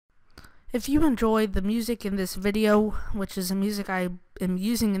If you enjoyed the music in this video, which is the music I am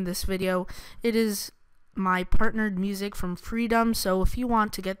using in this video, it is my partnered music from Freedom. So if you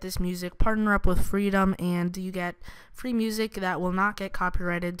want to get this music, partner up with Freedom and you get free music that will not get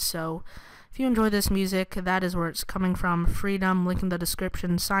copyrighted. So if you enjoy this music, that is where it's coming from. Freedom, link in the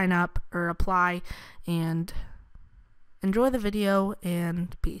description. Sign up or apply and enjoy the video,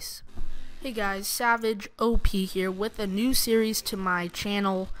 and peace. Hey guys, SavageOP here with a new series to my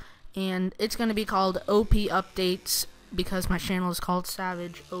channel, and it's going to be called OP Updates because my channel is called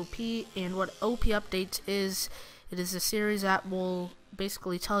SavageOP. And what OP Updates is, it is a series that will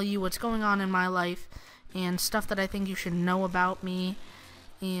basically tell you what's going on in my life and stuff that I think you should know about me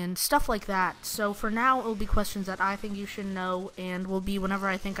and stuff like that. So for now, it will be questions that I think you should know, and will be whenever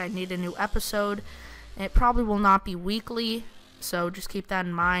I think I need a new episode. It probably will not be weekly, so just keep that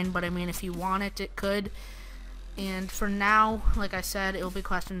in mind, but I mean, if you want it, it could. And for now, like I said, it will be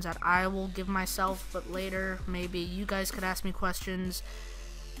questions that I will give myself, but later maybe you guys could ask me questions,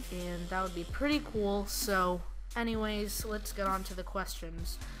 and that would be pretty cool. So anyways, let's get on to the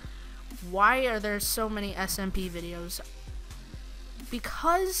questions. Why are there so many SMP videos?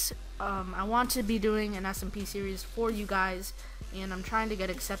 Because I want to be doing an SMP series for you guys, and I'm trying to get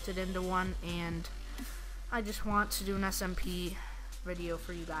accepted into one, and I just want to do an SMP video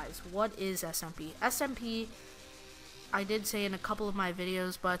for you guys. What is SMP? SMP, I did say in a couple of my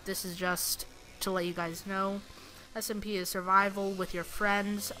videos, but this is just to let you guys know. SMP is survival with your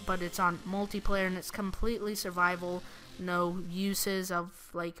friends, but it's on multiplayer, and it's completely survival. No uses of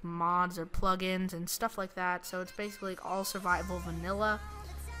like mods or plugins and stuff like that. So it's basically like all survival vanilla,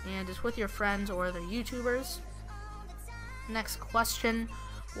 and it's with your friends or other YouTubers. Next question,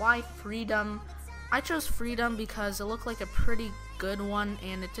 why Freedom? I chose Freedom because it looked like a pretty good one,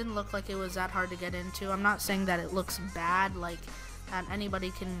 and it didn't look like it was that hard to get into. I'm not saying that it looks bad, like that anybody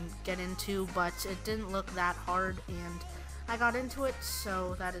can get into, but it didn't look that hard, and I got into it,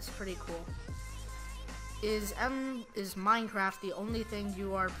 so that is pretty cool. Is Minecraft the only thing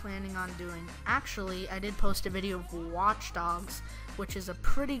you are planning on doing? Actually, I did post a video of Watch Dogs, which is a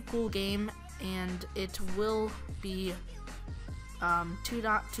pretty cool game, and it will be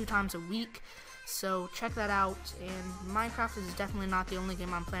two times a week. So check that out. And Minecraft is definitely not the only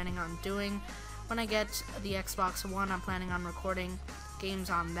game I'm planning on doing. When I get the Xbox One, I'm planning on recording games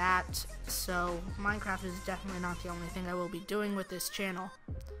on that. So Minecraft is definitely not the only thing I will be doing with this channel.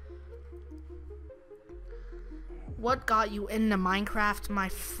 What got you into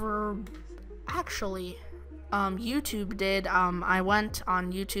Minecraft? Actually, YouTube did. I went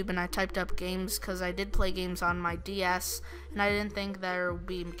on YouTube and I typed up games because I did play games on my DS, and I didn't think there would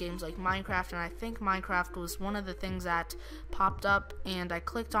be games like Minecraft, and I think Minecraft was one of the things that popped up, and I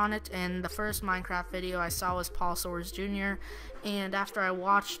clicked on it, and the first Minecraft video I saw was Paul Soares Jr., and after I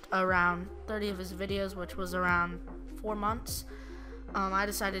watched around 30 of his videos, which was around 4 months, I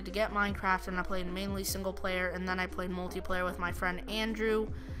decided to get Minecraft, and I played mainly single player, and then I played multiplayer with my friend Andrew,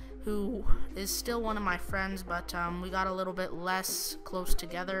 who is still one of my friends, but we got a little bit less close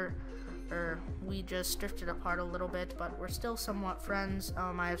together, or we just drifted apart a little bit, but we're still somewhat friends.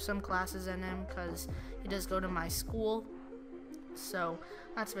 I have some classes in him because he does go to my school, so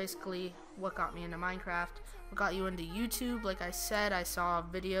that's basically what got me into Minecraft. What got you into YouTube? Like I said, I saw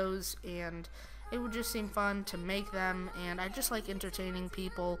videos, and it would just seem fun to make them, and I just like entertaining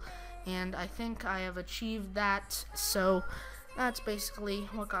people, and I think I have achieved that. So that's basically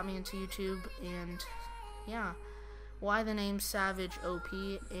what got me into YouTube. And yeah, why the name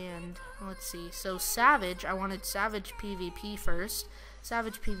SavageOP? And let's see, so Savage, I wanted SavagePVP first.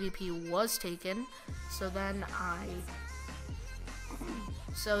 SavagePVP was taken, so then I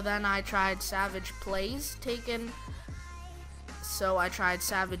tried Savage Plays, taken. So I tried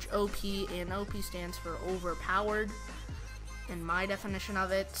SavageOP, and OP stands for overpowered in my definition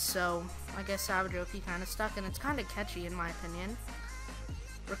of it, so I guess SavageOP kind of stuck, and it's kind of catchy in my opinion.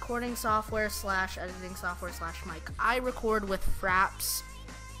 Recording software / editing software / mic. I record with Fraps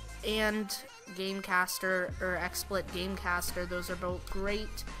and Gamecaster, or XSplit Gamecaster. Those are both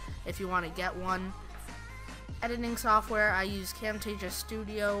great if you want to get one. Editing software, I use Camtasia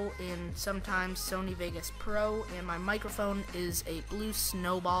Studio and sometimes Sony Vegas Pro, and my microphone is a Blue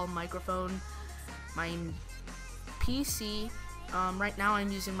Snowball microphone. My PC, right now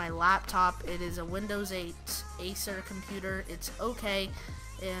I'm using my laptop. It is a Windows 8 Acer computer. It's okay.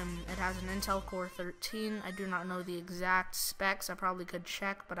 It has an Intel Core 13. I do not know the exact specs. I probably could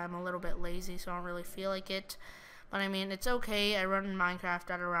check, but I'm a little bit lazy, so I don't really feel like it. But I mean, it's okay. I run Minecraft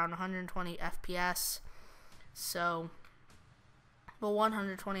at around 120 FPS. So, well,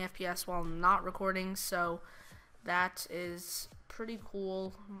 120 FPS while not recording, so that is pretty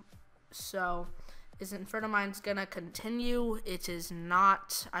cool. So, is Inferno Mine's gonna continue? It is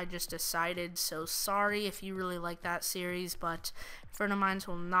not. I just decided, so sorry if you really like that series, but Inferno Mines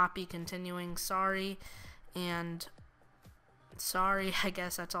will not be continuing. Sorry, and sorry, I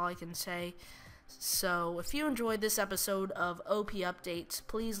guess that's all I can say. So, if you enjoyed this episode of OP Updates,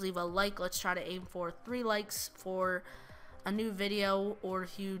 please leave a like. Let's try to aim for 3 likes for a new video, or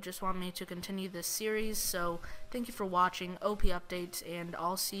if you just want me to continue this series. So, thank you for watching OP Updates, and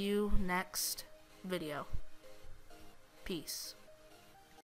I'll see you next video. Peace.